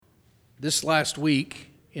This last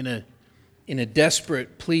week, in a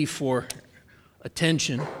desperate plea for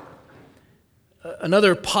attention,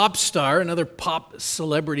 another pop star, another pop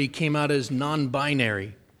celebrity came out as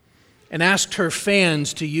non-binary and asked her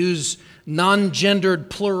fans to use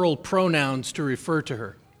non-gendered plural pronouns to refer to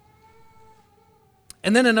her.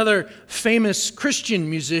 And then another famous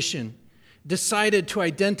Christian musician decided to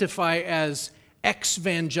identify as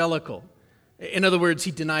ex-evangelical. In other words,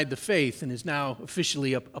 he denied the faith and is now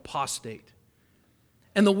officially apostate.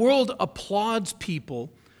 And the world applauds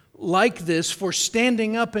people like this for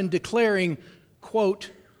standing up and declaring,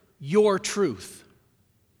 quote, your truth.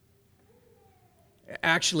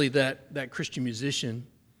 Actually, that Christian musician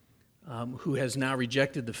who has now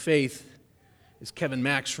rejected the faith is Kevin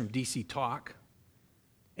Max from DC Talk.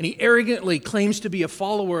 And he arrogantly claims to be a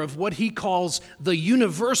follower of what he calls the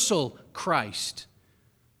universal Christ,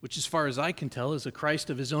 which as far as I can tell is a Christ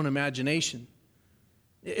of his own imagination.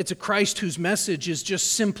 It's a Christ whose message is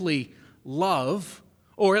just simply love,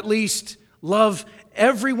 or at least love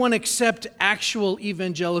everyone except actual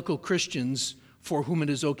evangelical Christians for whom it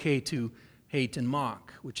is okay to hate and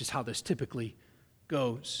mock, which is how this typically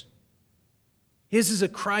goes. His is a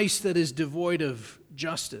Christ that is devoid of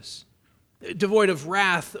justice, devoid of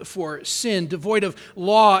wrath for sin, devoid of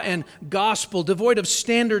law and gospel, devoid of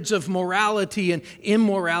standards of morality and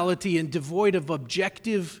immorality, and devoid of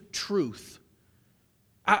objective truth.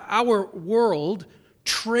 Our world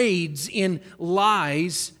trades in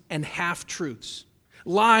lies and half-truths.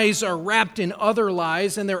 Lies are wrapped in other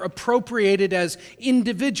lies, and they're appropriated as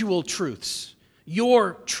individual truths,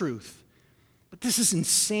 your truth. But this is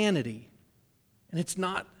insanity, and it's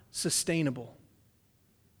not sustainable.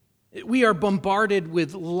 We are bombarded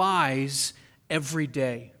with lies every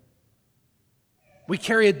day. We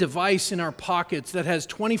carry a device in our pockets that has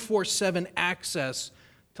 24/7 access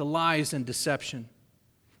to lies and deception.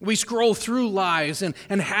 We scroll through lies and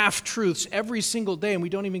half-truths every single day, and we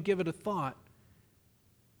don't even give it a thought.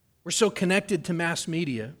 We're so connected to mass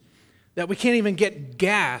media that we can't even get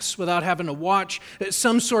gas without having to watch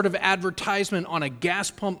some sort of advertisement on a gas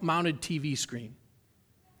pump-mounted TV screen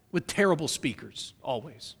with terrible speakers,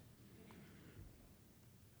 always.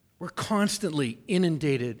 We're constantly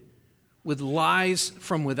inundated with lies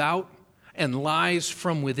from without and lies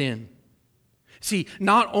from within. See,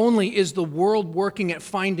 not only is the world working at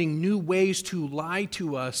finding new ways to lie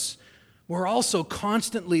to us, we're also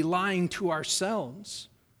constantly lying to ourselves.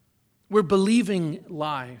 We're believing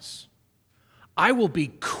lies. I will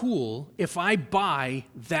be cool if I buy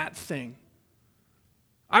that thing.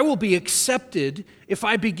 I will be accepted if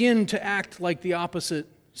I begin to act like the opposite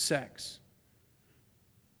sex.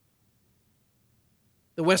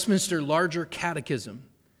 The Westminster Larger Catechism,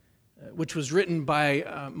 which was written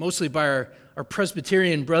mostly by our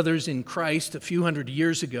Presbyterian brothers in Christ a few hundred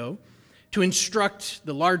years ago,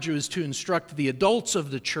 the larger is to instruct the adults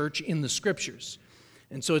of the church in the Scriptures.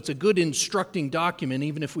 And so it's a good instructing document,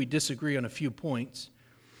 even if we disagree on a few points.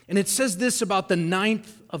 And it says this about the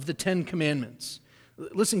 9th of the 10 Commandments.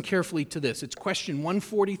 Listen carefully to this. It's question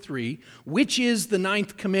 143. Which is the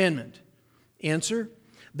 9th commandment? Answer: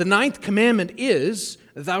 the 9th commandment is,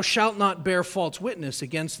 thou shalt not bear false witness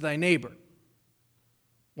against thy neighbor.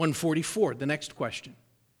 144, the next question.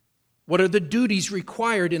 What are the duties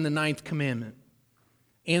required in the 9th commandment?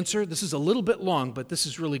 Answer: this is a little bit long, but this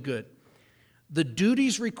is really good. The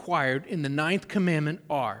duties required in the 9th commandment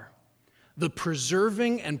are the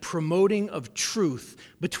preserving and promoting of truth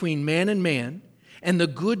between man and the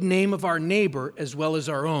good name of our neighbor as well as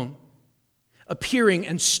our own, appearing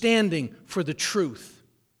and standing for the truth,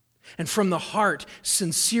 and from the heart,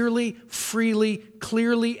 sincerely, freely,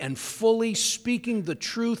 clearly, and fully speaking the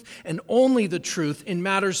truth and only the truth in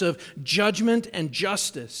matters of judgment and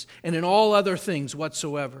justice, and in all other things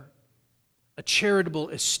whatsoever. A charitable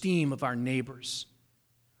esteem of our neighbors,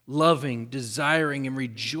 loving, desiring, and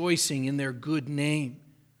rejoicing in their good name,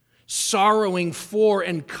 sorrowing for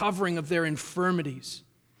and covering of their infirmities,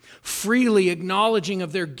 freely acknowledging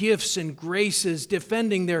of their gifts and graces,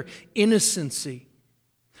 defending their innocency,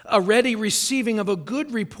 a ready receiving of a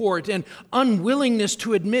good report and unwillingness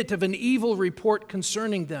to admit of an evil report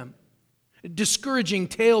concerning them, discouraging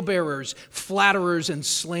talebearers, flatterers, and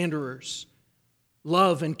slanderers,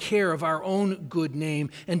 love and care of our own good name,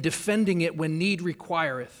 and defending it when need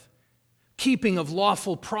requireth, keeping of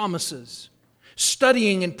lawful promises,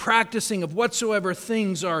 studying and practicing of whatsoever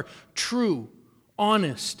things are true,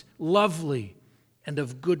 honest, lovely, and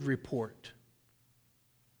of good report.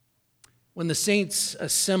 When the saints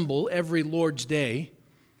assemble every Lord's Day,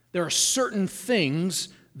 there are certain things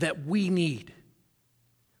that we need.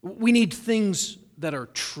 We need things that are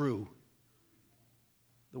true.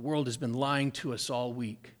 The world has been lying to us all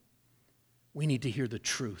week. We need to hear the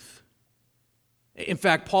truth. In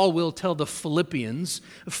fact, Paul will tell the Philippians,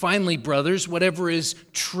 finally, brothers, whatever is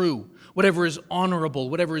true, whatever is honorable,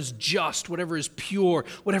 whatever is just, whatever is pure,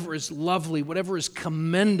 whatever is lovely, whatever is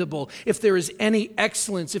commendable, if there is any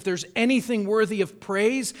excellence, if there's anything worthy of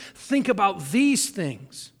praise, think about these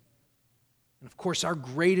things. And of course, our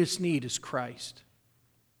greatest need is Christ.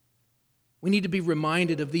 We need to be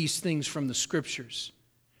reminded of these things from the Scriptures.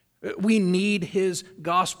 We need His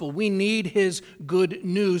gospel. We need His good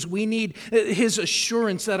news. We need His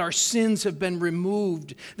assurance that our sins have been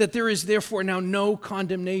removed, that there is therefore now no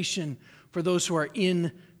condemnation for those who are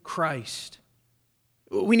in Christ.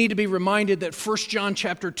 We need to be reminded that 1 John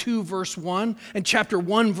chapter 2, verse 1 and chapter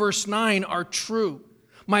 1, verse 9 are true.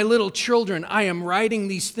 My little children, I am writing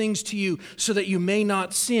these things to you so that you may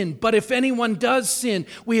not sin. But if anyone does sin,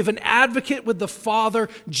 we have an advocate with the Father,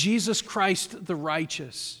 Jesus Christ the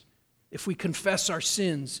righteous. If we confess our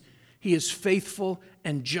sins, He is faithful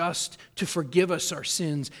and just to forgive us our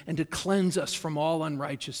sins and to cleanse us from all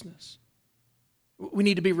unrighteousness. We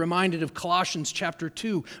need to be reminded of Colossians chapter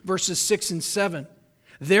 2, verses 6 and 7.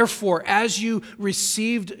 Therefore, as you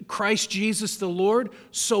received Christ Jesus the Lord,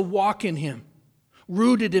 so walk in Him,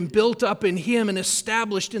 rooted and built up in Him and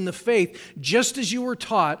established in the faith, just as you were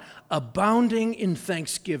taught, abounding in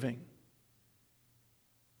thanksgiving.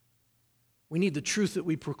 We need the truth that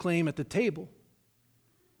we proclaim at the table.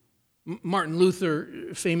 Martin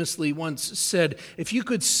Luther famously once said, if you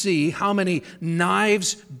could see how many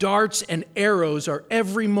knives, darts, and arrows are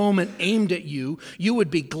every moment aimed at you, you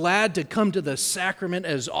would be glad to come to the sacrament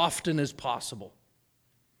as often as possible.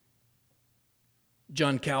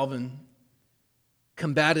 John Calvin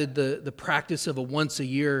combated the practice of a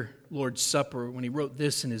once-a-year Lord's Supper when he wrote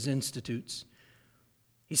this in his Institutes.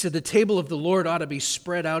 He said, the table of the Lord ought to be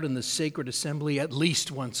spread out in the sacred assembly at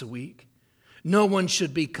least once a week. No one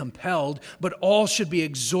should be compelled, but all should be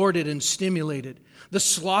exhorted and stimulated. The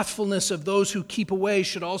slothfulness of those who keep away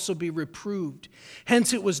should also be reproved.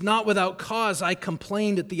 Hence it was not without cause I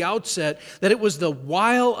complained at the outset that it was the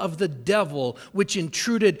wile of the devil which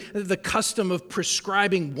intruded the custom of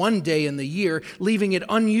prescribing one day in the year, leaving it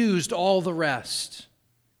unused all the rest.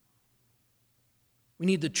 We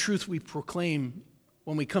need the truth we proclaim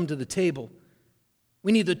when we come to the table.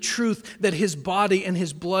 We need the truth that His body and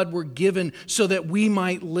His blood were given so that we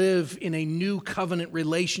might live in a new covenant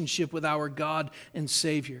relationship with our God and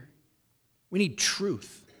Savior. We need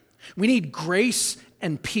truth. We need grace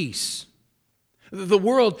and peace. The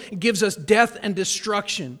world gives us death and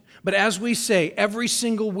destruction. But as we say every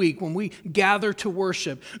single week when we gather to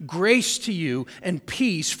worship, grace to you and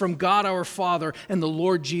peace from God our Father and the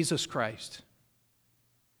Lord Jesus Christ.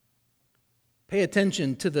 Pay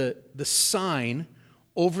attention to the sign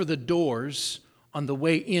over the doors on the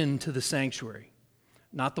way into the sanctuary.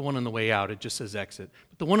 Not the one on the way out, it just says exit.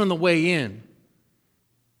 But the one on the way in,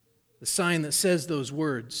 the sign that says those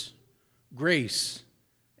words, grace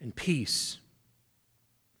and peace.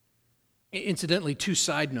 Incidentally, 2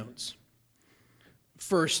 side notes.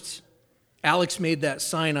 First, Alex made that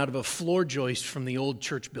sign out of a floor joist from the old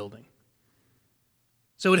church building.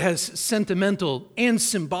 So it has sentimental and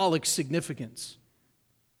symbolic significance.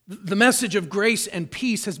 The message of grace and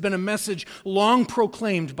peace has been a message long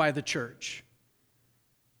proclaimed by the church.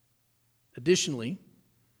 Additionally,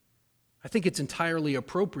 I think it's entirely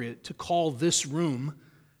appropriate to call this room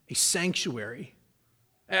a sanctuary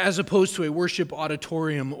as opposed to a worship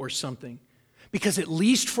auditorium or something. Because at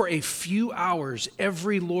least for a few hours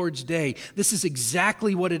every Lord's Day, this is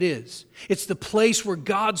exactly what it is. It's the place where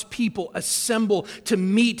God's people assemble to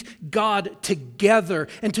meet God together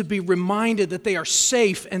and to be reminded that they are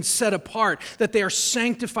safe and set apart, that they are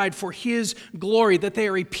sanctified for His glory, that they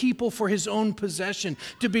are a people for His own possession,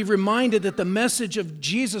 to be reminded that the message of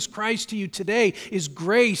Jesus Christ to you today is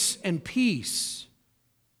grace and peace.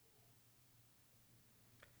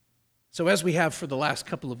 So as we have for the last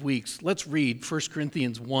couple of weeks, let's read 1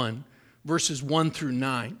 Corinthians 1, verses 1 through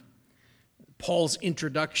 9. Paul's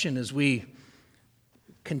introduction as we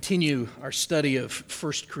continue our study of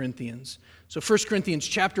 1 Corinthians. So 1 Corinthians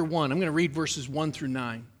chapter 1, I'm going to read verses 1 through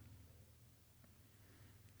 9.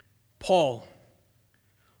 Paul,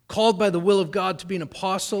 called by the will of God to be an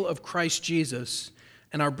apostle of Christ Jesus,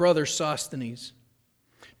 and our brother Sosthenes,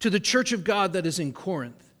 to the church of God that is in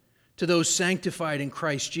Corinth, to those sanctified in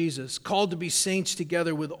Christ Jesus, called to be saints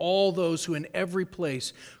together with all those who in every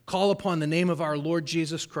place call upon the name of our Lord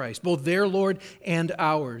Jesus Christ, both their Lord and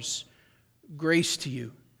ours, grace to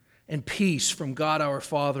you and peace from God our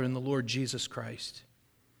Father and the Lord Jesus Christ.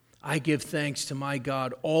 I give thanks to my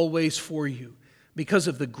God always for you, because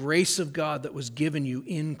of the grace of God that was given you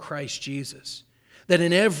in Christ Jesus, that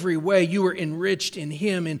in every way you were enriched in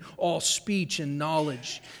him in all speech and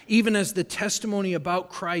knowledge, even as the testimony about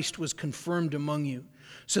Christ was confirmed among you,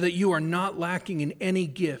 so that you are not lacking in any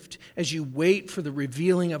gift as you wait for the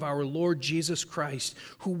revealing of our Lord Jesus Christ,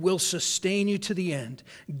 who will sustain you to the end,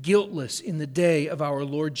 guiltless in the day of our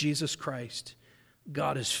Lord Jesus Christ.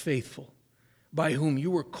 God is faithful, by whom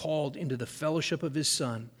you were called into the fellowship of his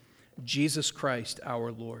Son, Jesus Christ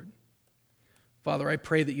our Lord. Father, I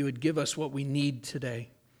pray that you would give us what we need today.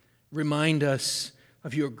 Remind us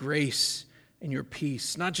of your grace and your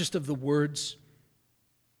peace, not just of the words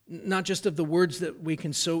that we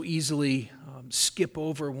can so easily skip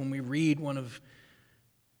over when we read one of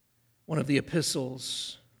the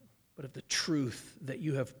epistles, but of the truth that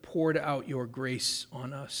you have poured out your grace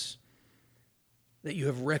on us, that you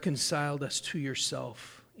have reconciled us to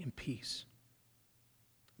yourself in peace.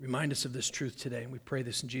 Remind us of this truth today, and we pray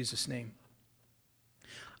this in Jesus' name.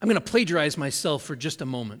 I'm going to plagiarize myself for just a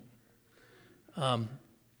moment. I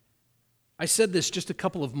said this just a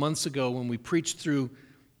couple of months ago when we preached through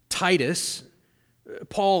Titus.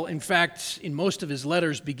 Paul, in fact, in most of his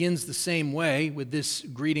letters begins the same way with this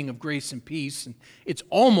greeting of grace and peace. And it's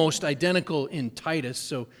almost identical in Titus,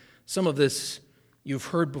 so some of this you've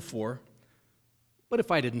heard before. But if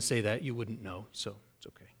I didn't say that, you wouldn't know, so it's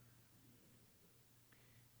okay.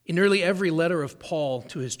 In nearly every letter of Paul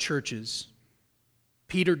to his churches,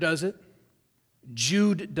 Peter does it,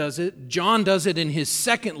 Jude does it, John does it in his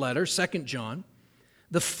second letter, 2 John.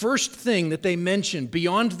 The first thing that they mention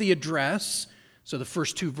beyond the address, so the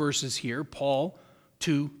first two verses here, Paul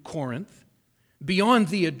to Corinth, beyond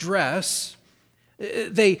the address,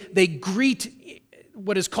 they greet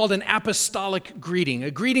what is called an apostolic greeting,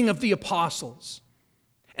 a greeting of the apostles.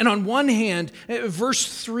 And on one hand,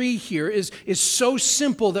 verse 3 here is so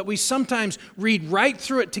simple that we sometimes read right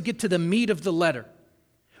through it to get to the meat of the letter.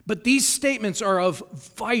 But these statements are of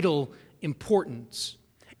vital importance.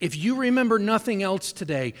 If you remember nothing else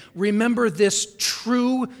today, remember this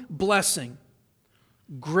true blessing.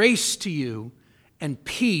 Grace to you and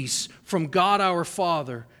peace from God our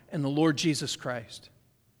Father and the Lord Jesus Christ.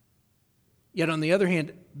 Yet on the other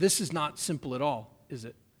hand, this is not simple at all, is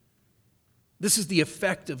it? This is the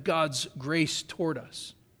effect of God's grace toward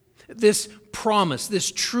us. This promise,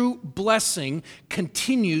 this true blessing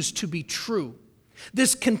continues to be true.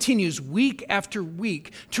 This continues week after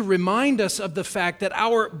week to remind us of the fact that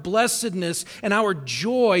our blessedness and our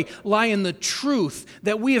joy lie in the truth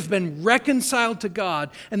that we have been reconciled to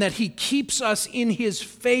God and that he keeps us in his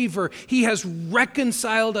favor. He has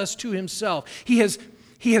reconciled us to himself. He has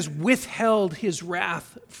withheld his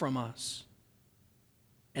wrath from us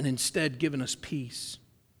and instead given us peace.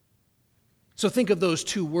 So think of those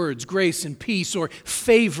two words, grace and peace, or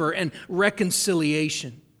favor and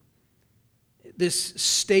reconciliation. This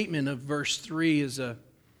statement of verse 3 is a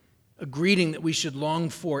greeting that we should long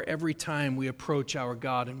for every time we approach our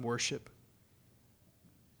God in worship.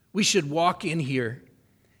 We should walk in here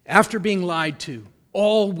after being lied to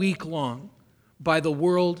all week long by the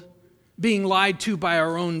world, being lied to by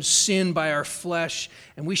our own sin, by our flesh,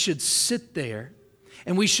 and we should sit there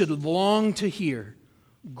and we should long to hear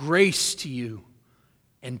grace to you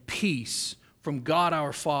and peace from God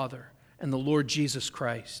our Father and the Lord Jesus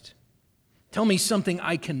Christ. Tell me something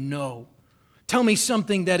I can know. Tell me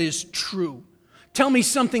something that is true. Tell me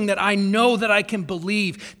something that I know that I can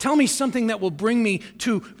believe. Tell me something that will bring me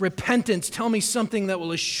to repentance. Tell me something that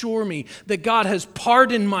will assure me that God has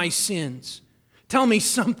pardoned my sins. Tell me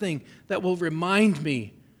something that will remind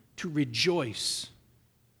me to rejoice.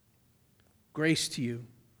 Grace to you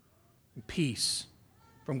and peace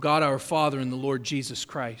from God our Father and the Lord Jesus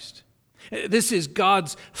Christ. This is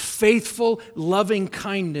God's faithful, loving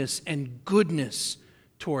kindness and goodness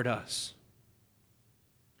toward us.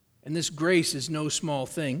 And this grace is no small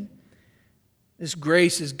thing. This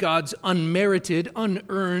grace is God's unmerited,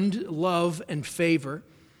 unearned love and favor.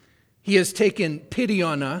 He has taken pity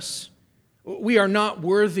on us. We are not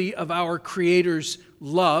worthy of our Creator's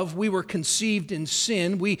love. We were conceived in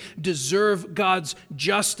sin. We deserve God's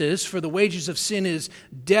justice, for the wages of sin is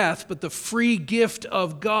death, but the free gift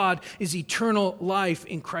of God is eternal life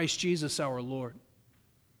in Christ Jesus our Lord.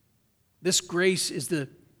 This grace is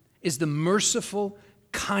the merciful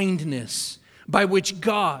kindness by which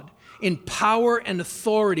God, in power and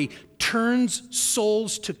authority, turns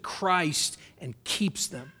souls to Christ and keeps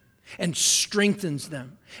them and strengthens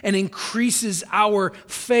them and increases our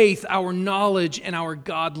faith, our knowledge, and our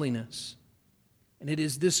godliness. And it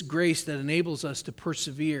is this grace that enables us to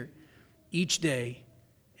persevere each day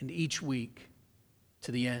and each week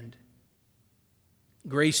to the end.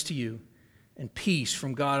 Grace to you and peace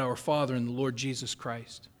from God our Father and the Lord Jesus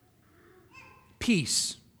Christ.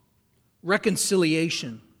 Peace,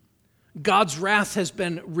 reconciliation. God's wrath has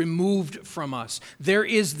been removed from us. There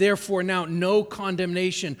is therefore now no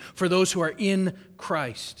condemnation for those who are in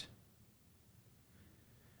Christ.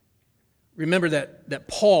 Remember that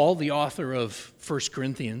Paul, the author of 1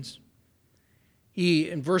 Corinthians,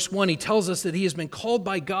 in verse 1, he tells us that he has been called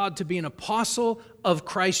by God to be an apostle of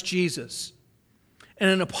Christ Jesus. And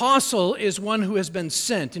an apostle is one who has been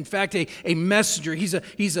sent. In fact, a messenger.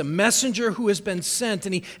 He's a messenger who has been sent,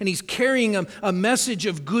 and he's carrying a message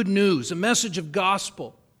of good news, a message of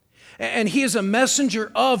gospel. And he is a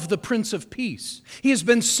messenger of the Prince of Peace. He has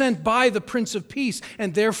been sent by the Prince of Peace,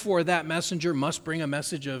 and therefore that messenger must bring a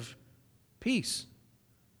message of peace.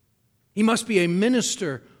 He must be a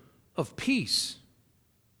minister of peace.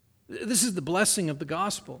 This is the blessing of the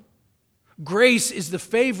gospel. Grace is the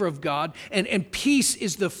favor of God, and peace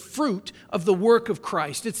is the fruit of the work of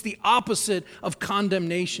Christ. It's the opposite of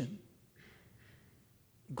condemnation.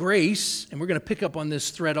 Grace, and we're going to pick up on this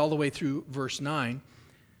thread all the way through verse 9,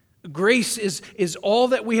 grace is all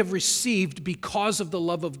that we have received because of the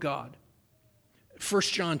love of God. 1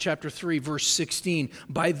 John chapter 3, verse 16,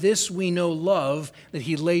 by this we know love, that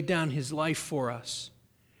he laid down his life for us.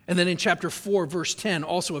 And then in chapter 4, verse 10,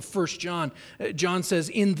 also of 1 John, John says,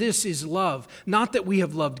 in this is love, not that we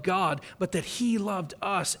have loved God, but that he loved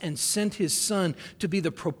us and sent his Son to be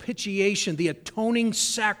the propitiation, the atoning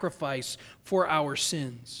sacrifice for our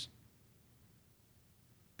sins.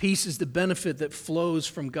 Peace is the benefit that flows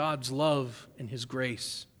from God's love and his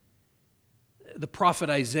grace. The prophet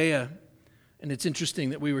Isaiah, and it's interesting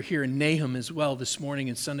that we were here in Nahum as well this morning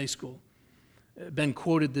in Sunday school. Ben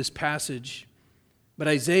quoted this passage. But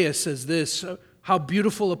Isaiah says this, how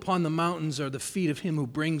beautiful upon the mountains are the feet of him who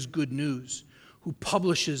brings good news, who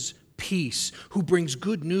publishes peace, who brings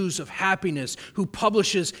good news of happiness, who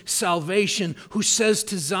publishes salvation, who says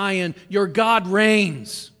to Zion, your God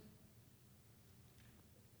reigns.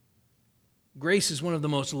 Grace is one of the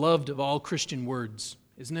most loved of all Christian words,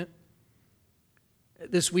 isn't it?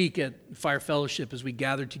 This week at Fire Fellowship, as we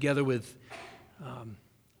gathered together with,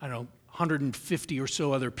 150 or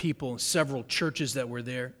so other people, several churches that were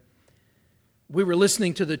there. We were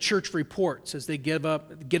listening to the church reports as they get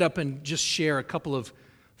up and just share a couple of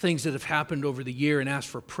things that have happened over the year and ask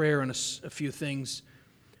for prayer on a few things.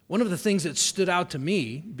 One of the things that stood out to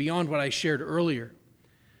me, beyond what I shared earlier,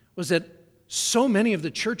 was that so many of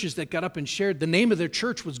the churches that got up and shared, the name of their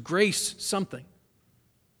church was Grace something.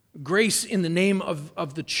 Grace in the name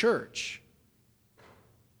of the church.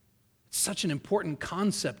 It's such an important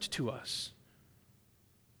concept to us.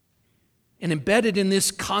 And embedded in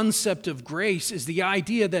this concept of grace is the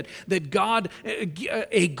idea that God,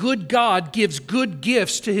 a good God, gives good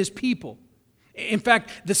gifts to his people. In fact,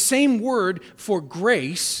 the same word for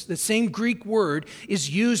grace, the same Greek word, is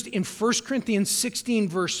used in 1 Corinthians 16,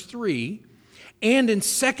 verse 3, and in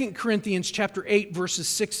 2 Corinthians chapter 8, verses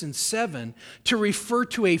 6 and 7, to refer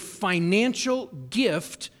to a financial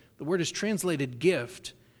gift. The word is translated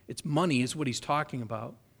gift. It's money is what he's talking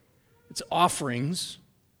about. It's offerings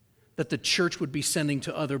that the church would be sending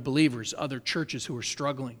to other believers, other churches who are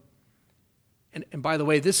struggling. And by the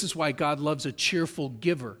way, this is why God loves a cheerful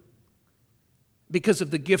giver, because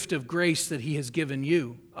of the gift of grace that he has given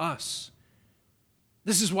you, us.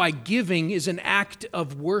 This is why giving is an act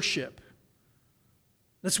of worship.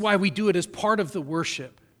 That's why we do it as part of the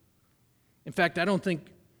worship. In fact, I don't think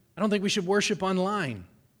we should worship online,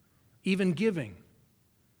 even giving.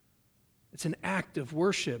 It's an act of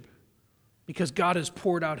worship because God has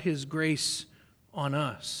poured out his grace on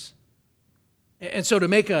us. And so to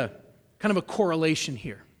make a kind of a correlation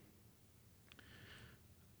here,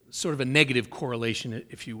 sort of a negative correlation,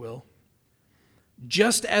 if you will,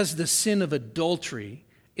 just as the sin of adultery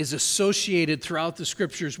is associated throughout the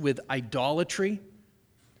scriptures with idolatry,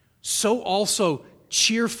 so also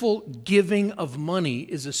cheerful giving of money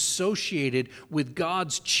is associated with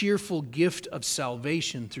God's cheerful gift of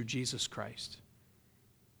salvation through Jesus Christ.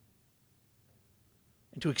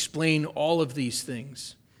 And to explain all of these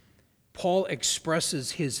things, Paul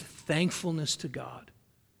expresses his thankfulness to God.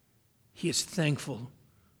 He is thankful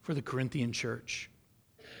for the Corinthian church.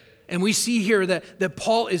 And we see here that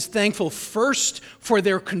Paul is thankful first for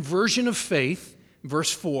their conversion of faith,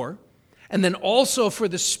 verse 4, and then also for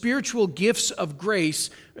the spiritual gifts of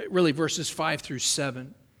grace, really verses 5 through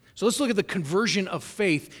 7. So let's look at the conversion of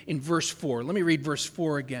faith in verse 4. Let me read verse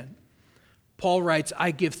 4 again. Paul writes,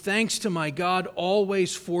 I give thanks to my God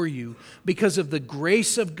always for you because of the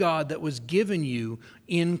grace of God that was given you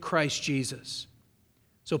in Christ Jesus.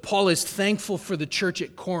 So Paul is thankful for the church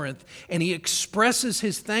at Corinth, and he expresses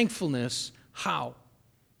his thankfulness How?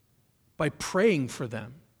 By praying for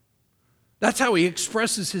them. That's how he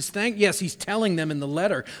expresses his thank. Yes, he's telling them in the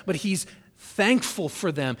letter, but he's thankful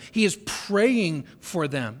for them. He is praying for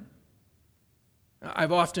them.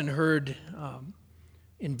 I've often heard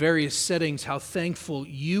in various settings how thankful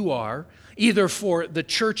you are, either for the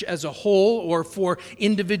church as a whole or for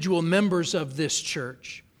individual members of this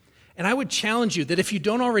church. And I would challenge you that if you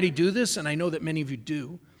don't already do this, and I know that many of you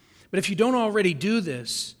do, but if you don't already do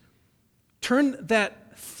this, turn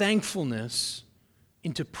that thankfulness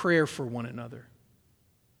into prayer for one another.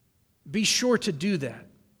 Be sure to do that.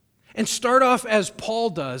 And start off as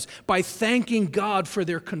Paul does, by thanking God for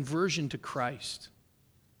their conversion to Christ.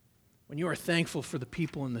 When you are thankful for the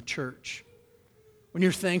people in the church, when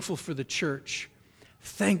you're thankful for the church,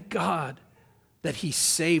 thank God that He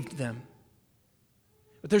saved them.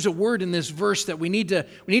 But there's a word in this verse that we need to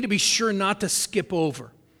be sure not to skip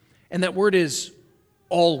over. And that word is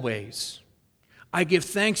always. I give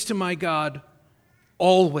thanks to my God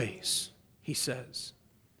always, he says.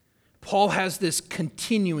 Paul has this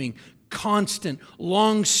continuing, constant,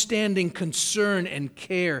 long-standing concern and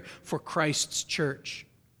care for Christ's church.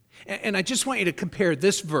 And I just want you to compare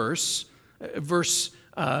this verse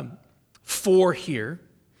 4 here.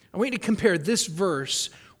 I want you to compare this verse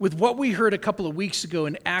with what we heard a couple of weeks ago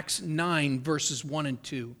in Acts 9, verses 1 and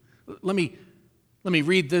 2. Let me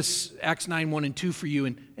read this, Acts 9, 1 and 2 for you,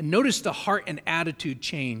 and notice the heart and attitude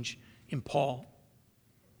change in Paul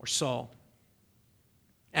or Saul.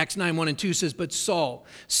 Acts 9, 1 and 2 says, "But Saul,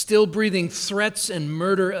 still breathing threats and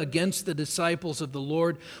murder against the disciples of the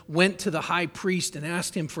Lord, went to the high priest and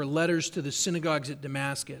asked him for letters to the synagogues at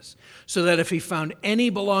Damascus, so that if he found any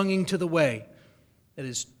belonging to the way," that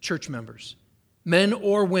is, church members, "men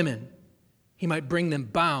or women, he might bring them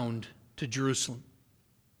bound to Jerusalem."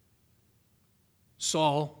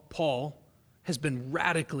 Saul, Paul, has been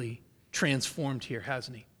radically transformed here,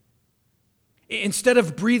 hasn't he? Instead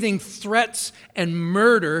of breathing threats and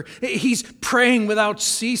murder, he's praying without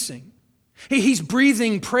ceasing. He's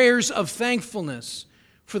breathing prayers of thankfulness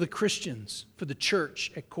for the Christians, for the church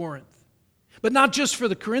at Corinth. But not just for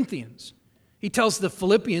the Corinthians. He tells the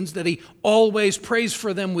Philippians that he always prays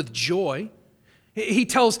for them with joy. He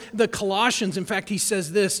tells the Colossians, in fact, he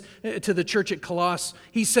says this to the church at Colossus.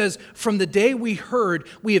 He says, "From the day we heard,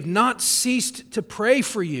 we have not ceased to pray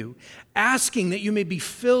for you, asking that you may be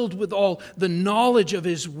filled with all the knowledge of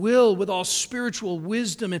His will, with all spiritual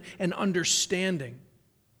wisdom and understanding."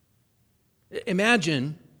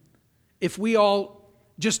 Imagine if we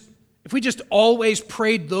just always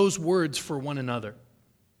prayed those words for one another.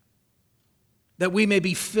 That we may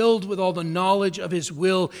be filled with all the knowledge of His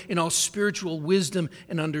will in all spiritual wisdom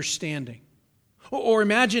and understanding. Or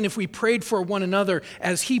imagine if we prayed for one another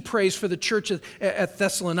as he prays for the church at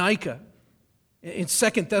Thessalonica. In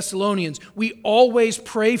 2 Thessalonians, "We always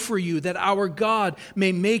pray for you that our God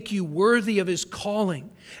may make you worthy of His calling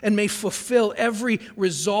and may fulfill every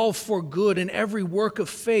resolve for good and every work of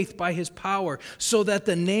faith by His power, so that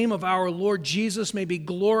the name of our Lord Jesus may be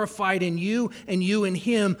glorified in you and you in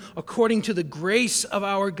Him, according to the grace of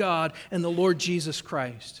our God and the Lord Jesus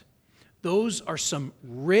Christ." Those are some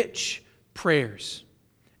rich prayers.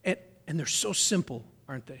 And they're so simple,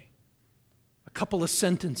 aren't they? A couple of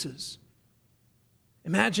sentences.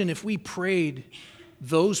 Imagine if we prayed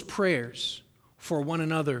those prayers for one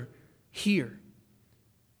another here.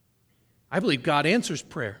 I believe God answers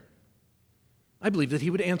prayer. I believe that He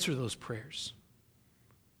would answer those prayers.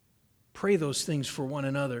 Pray those things for one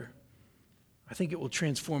another. I think it will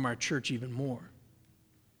transform our church even more.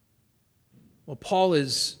 Well, Paul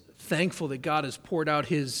is thankful that God has poured out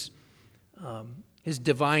His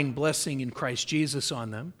divine blessing in Christ Jesus on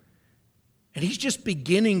them. And he's just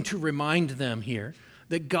beginning to remind them here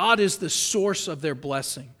that God is the source of their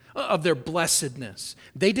blessing, of their blessedness.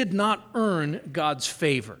 They did not earn God's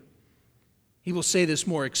favor. He will say this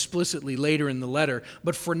more explicitly later in the letter,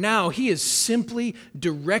 but for now, he is simply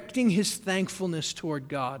directing his thankfulness toward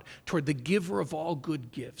God, toward the giver of all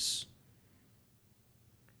good gifts.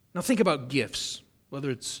 Now think about gifts, whether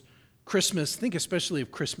it's Christmas, think especially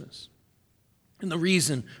of Christmas, and the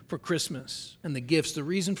reason for Christmas, and the gifts, the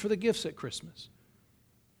reason for the gifts at Christmas.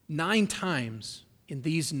 9 times in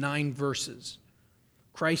these 9 verses,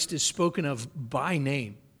 Christ is spoken of by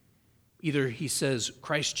name. Either he says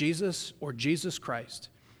Christ Jesus or Jesus Christ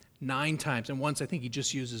 9 times. And once I think he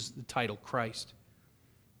just uses the title Christ.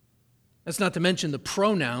 That's not to mention the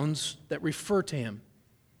pronouns that refer to him.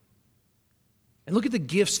 And look at the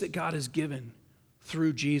gifts that God has given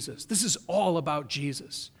through Jesus. This is all about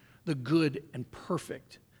Jesus, the good and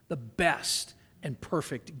perfect, the best and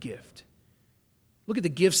perfect gift. Look at the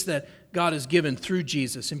gifts that God has given through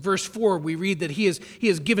Jesus. In verse 4, we read that he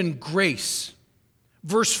has given grace.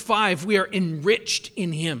 Verse 5, we are enriched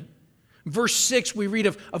in him. Verse 6, we read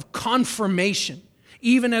of confirmation,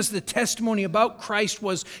 even as the testimony about Christ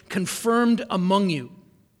was confirmed among you.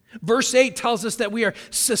 Verse 8 tells us that we are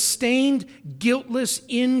sustained guiltless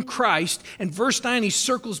in Christ. And verse 9, he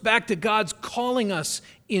circles back to God's calling us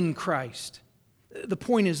in Christ. The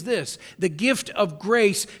point is this: the gift of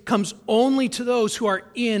grace comes only to those who are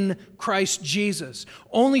in Christ Jesus,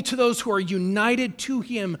 only to those who are united to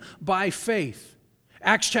him by faith.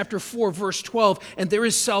 Acts chapter 4, verse 12, and there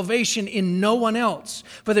is salvation in no one else,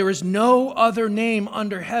 for there is no other name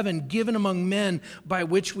under heaven given among men by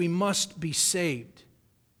which we must be saved.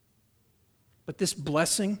 But this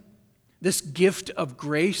blessing, this gift of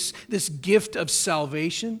grace, this gift of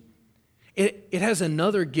salvation, it has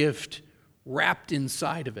another gift wrapped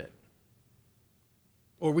inside of it.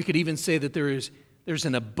 Or we could even say that there's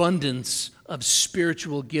an abundance of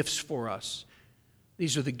spiritual gifts for us.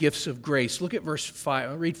 These are the gifts of grace. Look at verse 5.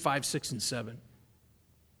 I'll read 5, 6, and 7.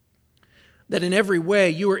 That in every way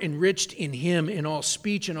you are enriched in him in all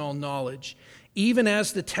speech and all knowledge, even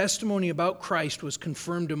as the testimony about Christ was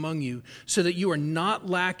confirmed among you, so that you are not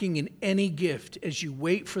lacking in any gift as you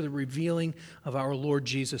wait for the revealing of our Lord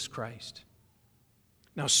Jesus Christ.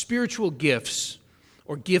 Now, spiritual gifts,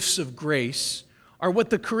 or gifts of grace, are what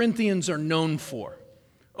the Corinthians are known for.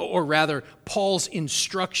 Or rather, Paul's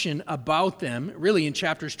instruction about them, really in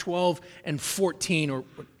chapters 12 and 14, or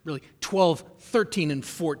really 12, 13, and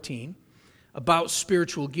 14, about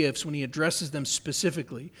spiritual gifts, when he addresses them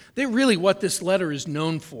specifically, they're really what this letter is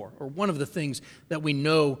known for, or one of the things that we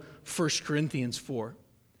know 1 Corinthians for.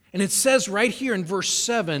 And it says right here in verse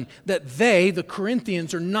 7 that they, the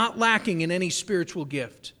Corinthians, are not lacking in any spiritual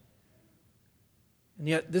gift. And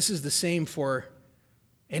yet this is the same for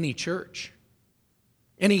any church,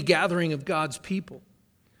 any gathering of God's people.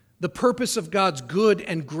 The purpose of God's good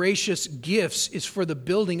and gracious gifts is for the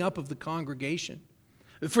building up of the congregation,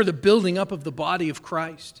 for the building up of the body of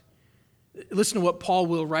Christ. Listen to what Paul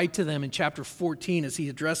will write to them in chapter 14 as he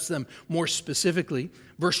addresses them more specifically.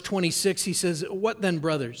 Verse 26, he says, "What then,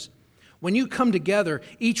 brothers? When you come together,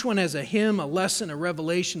 each one has a hymn, a lesson, a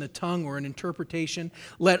revelation, a tongue, or an interpretation.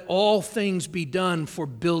 Let all things be done for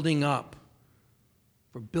building up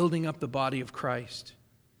the body of Christ."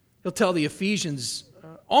 He'll tell the Ephesians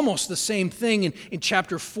almost the same thing in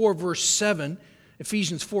chapter 4, verse 7.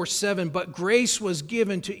 Ephesians 4:7, "But grace was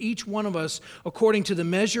given to each one of us according to the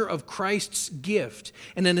measure of Christ's gift."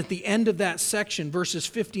 And then at the end of that section, verses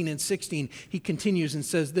 15 and 16, he continues and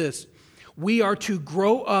says this: "We are to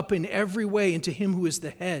grow up in every way into him who is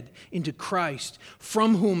the head, into Christ,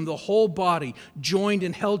 from whom the whole body, joined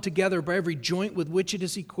and held together by every joint with which it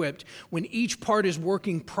is equipped, when each part is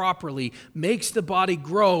working properly, makes the body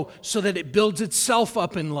grow so that it builds itself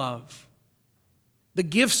up in love." The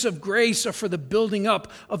gifts of grace are for the building up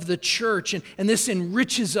of the church, and this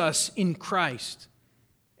enriches us in Christ.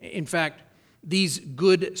 In fact, these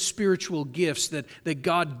good spiritual gifts that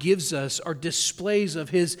God gives us are displays of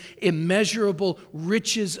his immeasurable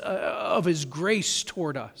riches of his grace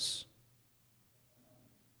toward us.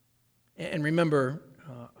 And remember,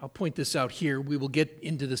 I'll point this out here. We will get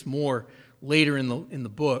into this more later in the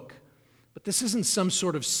book. But this isn't some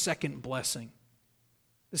sort of second blessing.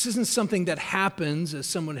 This isn't something that happens, as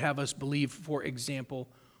some would have us believe, for example,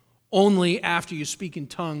 only after you speak in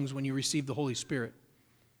tongues when you receive the Holy Spirit.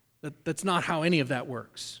 That's not how any of that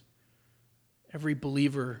works. Every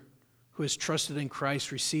believer who has trusted in Christ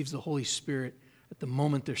receives the Holy Spirit at the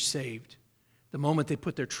moment they're saved, the moment they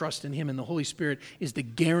put their trust in him. And the Holy Spirit is the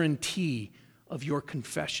guarantee of your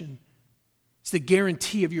confession. It's the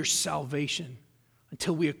guarantee of your salvation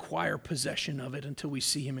until we acquire possession of it, until we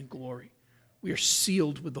see him in glory. We are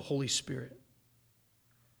sealed with the Holy Spirit.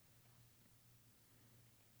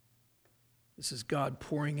 This is God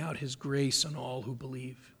pouring out his grace on all who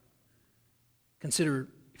believe. Consider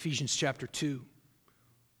Ephesians chapter 2.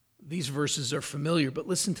 These verses are familiar, but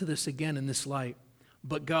listen to this again in this light.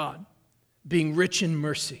 "But God, being rich in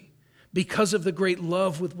mercy, because of the great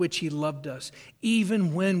love with which he loved us,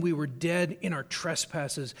 even when we were dead in our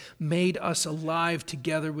trespasses, made us alive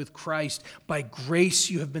together with Christ. By grace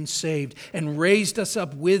you have been saved, and raised us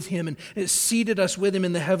up with him, and seated us with him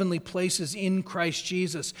in the heavenly places in Christ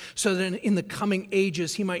Jesus, so that in the coming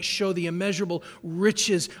ages he might show the immeasurable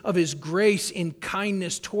riches of his grace in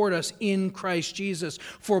kindness toward us in Christ Jesus.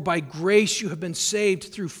 For by grace you have been saved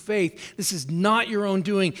through faith. This is not your own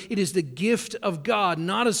doing. It is the gift of God,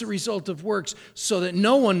 not as a result of works, so that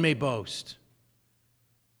no one may boast."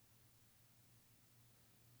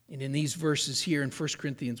 And in these verses here in 1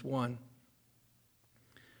 Corinthians 1,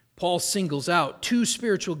 Paul singles out two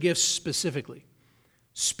spiritual gifts specifically: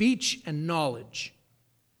 speech and knowledge.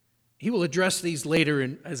 He will address these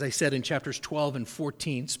later, as I said, in chapters 12 and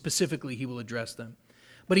 14. Specifically, he will address them.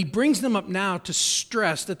 But he brings them up now to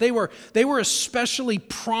stress that they were especially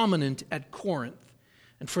prominent at Corinth.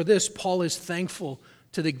 And for this, Paul is thankful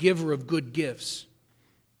to the giver of good gifts.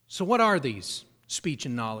 So what are these, speech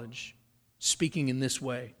and knowledge, speaking in this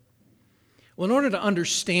way? Well, in order to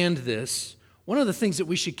understand this, one of the things that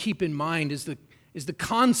we should keep in mind is the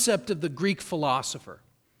concept of the Greek philosopher.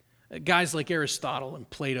 Guys like Aristotle and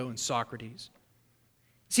Plato and Socrates.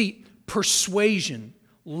 See, persuasion,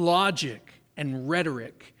 logic, and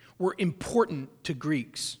rhetoric were important to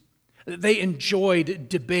Greeks. They enjoyed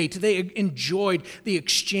debate. They enjoyed the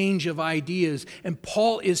exchange of ideas. And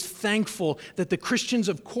Paul is thankful that the Christians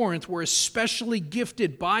of Corinth were especially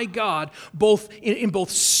gifted by God in both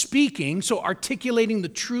speaking, so articulating the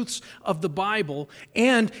truths of the Bible,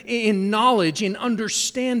 and in knowledge, in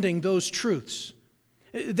understanding those truths.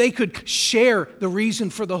 They could share the reason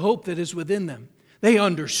for the hope that is within them. They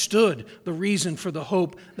understood the reason for the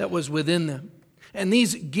hope that was within them. And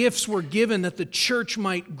these gifts were given that the church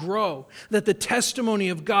might grow, that the testimony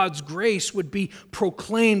of God's grace would be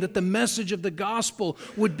proclaimed, that the message of the gospel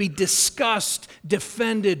would be discussed,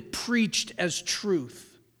 defended, preached as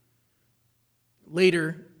truth.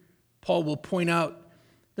 Later, Paul will point out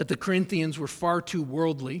that the Corinthians were far too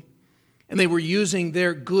worldly, and they were using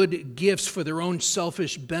their good gifts for their own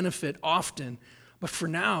selfish benefit often. But for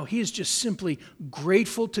now, he is just simply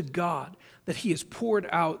grateful to God that he has poured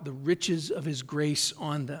out the riches of his grace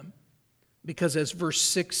on them. Because as verse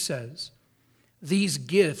 6 says, these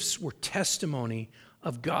gifts were testimony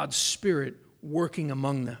of God's Spirit working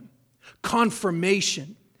among them.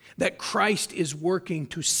 Confirmation that Christ is working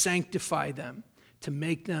to sanctify them, to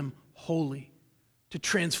make them holy, to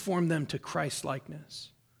transform them to Christ-likeness.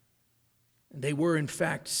 And they were, in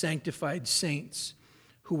fact, sanctified saints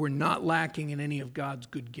who were not lacking in any of God's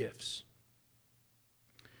good gifts.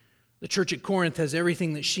 The church at Corinth has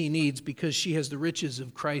everything that she needs because she has the riches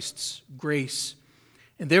of Christ's grace,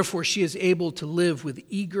 and therefore she is able to live with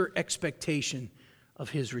eager expectation of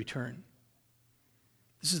his return.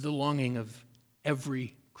 This is the longing of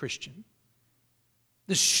every Christian.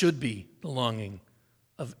 This should be the longing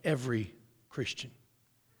of every Christian,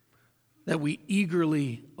 that we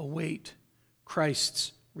eagerly await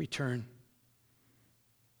Christ's return.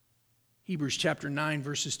 Hebrews chapter 9,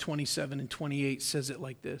 verses 27 and 28 says it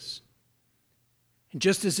like this. And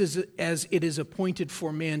just as it is appointed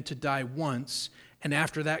for man to die once, and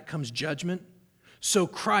after that comes judgment, so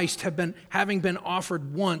Christ, having been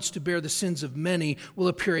offered once to bear the sins of many, will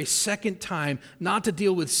appear a second time, not to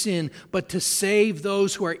deal with sin, but to save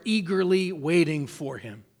those who are eagerly waiting for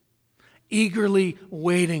him. Eagerly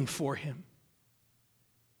waiting for him.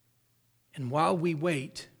 And while we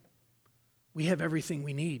wait, we have everything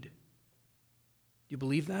we need. Do you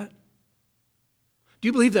believe that? Do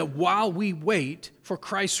you believe that while we wait for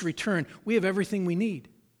Christ's return, we have everything we need?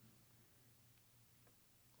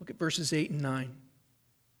 Look at verses 8 and 9.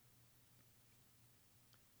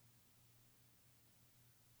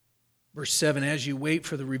 Verse 7, as you wait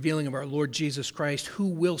for the revealing of our Lord Jesus Christ, who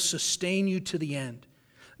will sustain you to the end,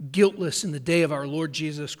 guiltless in the day of our Lord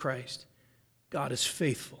Jesus Christ. God is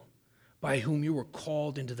faithful, by whom you were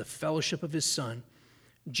called into the fellowship of his Son,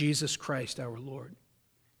 Jesus Christ our Lord.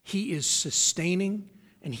 He is sustaining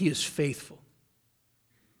and he is faithful.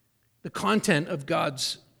 The content of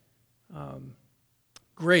God's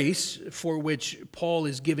grace, for which Paul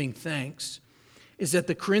is giving thanks, is that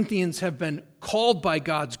the Corinthians have been called by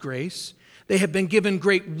God's grace. They have been given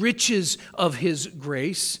great riches of his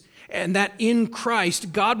grace, and that in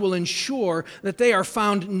Christ, God will ensure that they are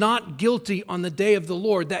found not guilty on the day of the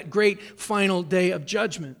Lord, that great final day of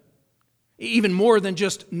judgment. Even more than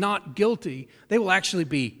just not guilty, they will actually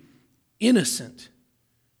be innocent,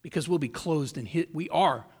 because we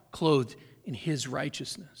are clothed in his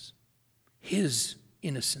righteousness, his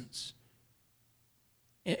innocence.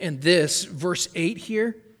 And this, verse 8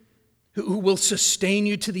 here, who will sustain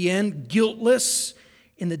you to the end, guiltless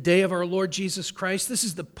in the day of our Lord Jesus Christ. This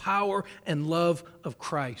is the power and love of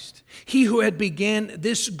Christ. He who had began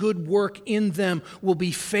this good work in them will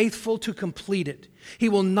be faithful to complete it. He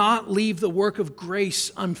will not leave the work of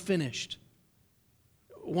grace unfinished.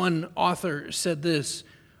 One author said this,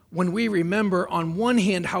 when we remember on one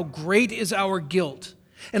hand how great is our guilt,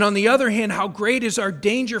 and on the other hand, how great is our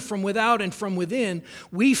danger from without and from within,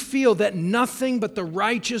 we feel that nothing but the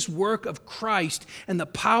righteous work of Christ and the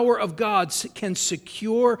power of God can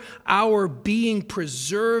secure our being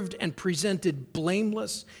preserved and presented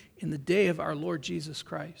blameless in the day of our Lord Jesus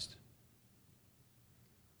Christ.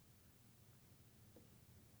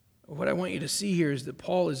 What I want you to see here is that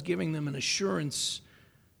Paul is giving them an assurance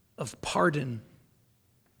of pardon.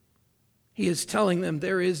 He is telling them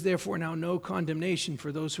there is therefore now no condemnation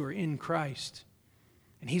for those who are in Christ.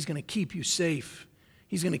 And he's going to keep you safe.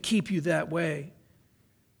 He's going to keep you that way.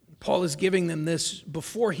 Paul is giving them this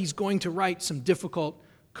before he's going to write some difficult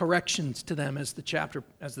corrections to them as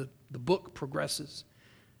the book progresses.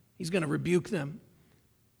 He's going to rebuke them.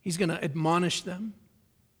 He's going to admonish them.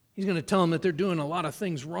 He's going to tell them that they're doing a lot of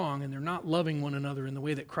things wrong and they're not loving one another in the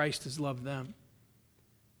way that Christ has loved them.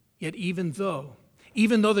 Yet even though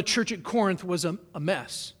the church at Corinth was a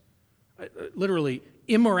mess, literally,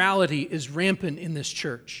 immorality is rampant in this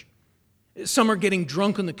church. Some are getting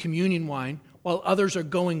drunk on the communion wine while others are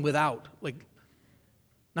going without. Like,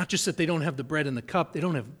 not just that they don't have the bread in the cup, they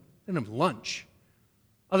don't have lunch.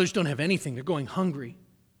 Others don't have anything, they're going hungry.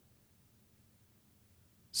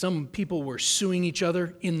 Some people were suing each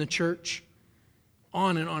other in the church.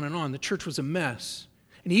 On and on and on. The church was a mess.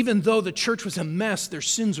 And even though the church was a mess, their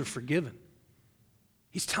sins are forgiven.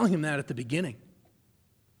 He's telling him that at the beginning.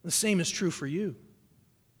 The same is true for you.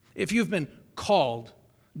 If you've been called,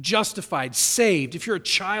 justified, saved, if you're a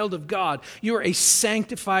child of God, you're a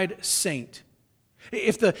sanctified saint.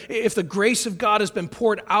 If the grace of God has been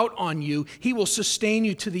poured out on you, he will sustain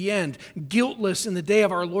you to the end, guiltless in the day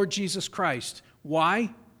of our Lord Jesus Christ.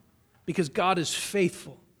 Why? Because God is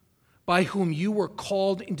faithful, by whom you were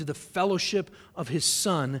called into the fellowship of his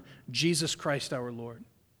Son, Jesus Christ our Lord.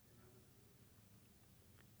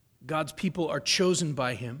 God's people are chosen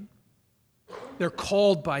by him. They're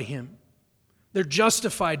called by him. They're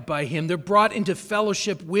justified by him. They're brought into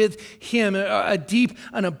fellowship with him, a deep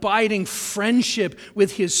and abiding friendship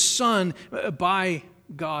with his Son by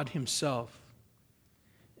God himself.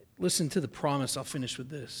 Listen to the promise. I'll finish with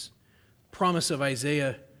this. Promise of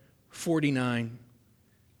Isaiah 49,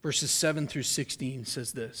 verses 7 through 16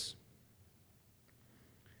 says this.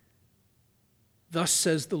 Thus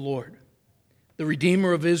says the Lord, the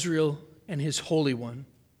Redeemer of Israel and his Holy One,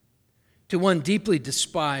 to one deeply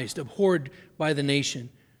despised, abhorred by the nation,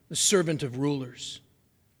 the servant of rulers.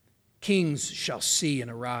 Kings shall see and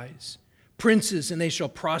arise, princes, and they shall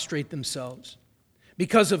prostrate themselves,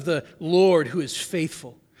 because of the Lord who is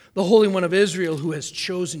faithful, the Holy One of Israel who has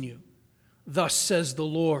chosen you. Thus says the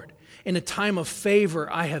Lord, in a time of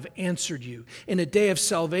favor I have answered you. In a day of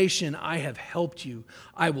salvation I have helped you.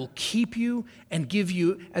 I will keep you and give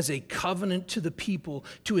you as a covenant to the people,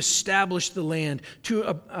 to establish the land, to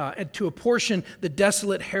apportion the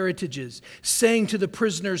desolate heritages, saying to the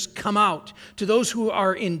prisoners, come out. To those who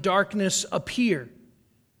are in darkness, appear.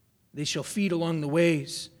 They shall feed along the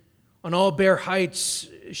ways. On all bare heights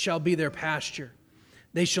shall be their pasture.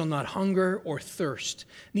 They shall not hunger or thirst,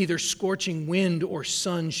 neither scorching wind or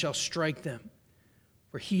sun shall strike them.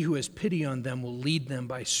 For he who has pity on them will lead them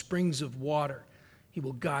by springs of water. He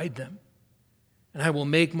will guide them. And I will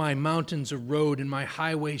make my mountains a road, and my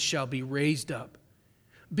highways shall be raised up.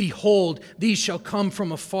 Behold, these shall come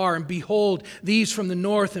from afar, and behold, these from the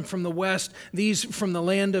north and from the west, these from the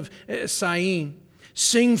land of Syene.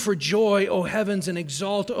 Sing for joy, O heavens, and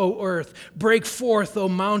exalt, O earth. Break forth, O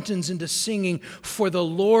mountains, into singing, for the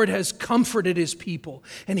Lord has comforted his people,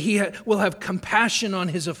 and he will have compassion on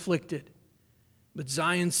his afflicted. But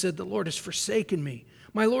Zion said, the Lord has forsaken me.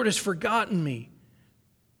 My Lord has forgotten me.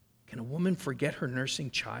 Can a woman forget her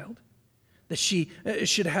nursing child, that she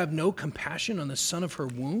should have no compassion on the son of her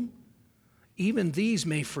womb? Even these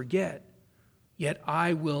may forget, yet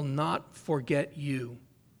I will not forget you.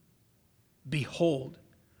 Behold,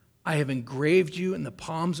 I have engraved you in the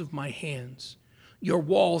palms of my hands. Your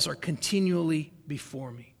walls are continually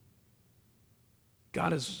before me.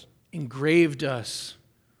 God has engraved us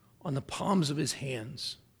on the palms of his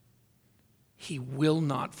hands. He will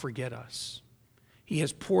not forget us. He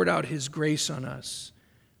has poured out his grace on us.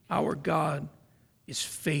 Our God is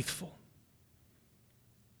faithful.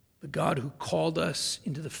 The God who called us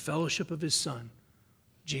into the fellowship of his Son,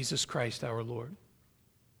 Jesus Christ our Lord.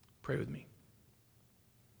 Pray with me.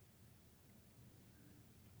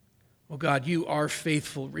 Oh God, you are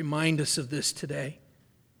faithful. Remind us of this today.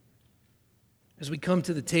 As we come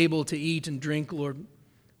to the table to eat and drink, Lord,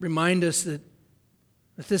 remind us that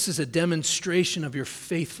this is a demonstration of your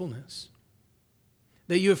faithfulness,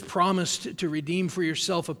 that you have promised to redeem for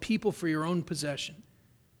yourself a people for your own possession,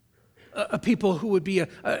 a people who would be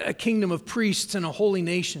a kingdom of priests and a holy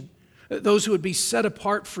nation, those who would be set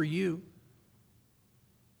apart for you.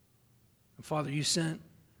 And Father, you sent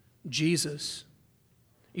Jesus.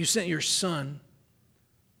 You sent your Son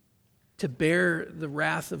to bear the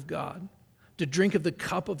wrath of God, to drink of the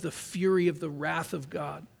cup of the fury of the wrath of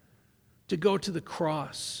God, to go to the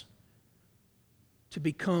cross, to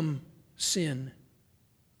become sin,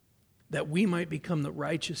 that we might become the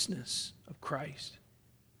righteousness of Christ,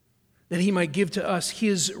 that he might give to us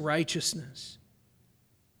his righteousness.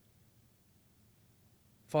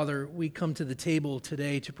 Father, we come to the table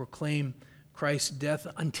today to proclaim Christ's death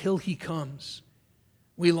until he comes.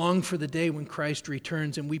 We long for the day when Christ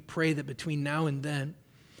returns, and we pray that between now and then,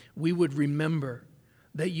 we would remember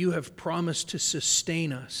that you have promised to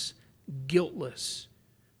sustain us guiltless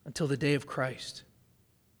until the day of Christ,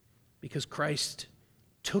 because Christ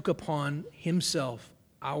took upon himself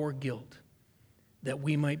our guilt, that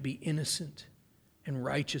we might be innocent and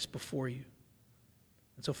righteous before you.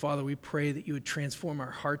 And so, Father, we pray that you would transform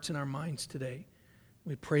our hearts and our minds today.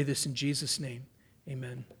 We pray this in Jesus' name.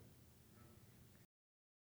 Amen.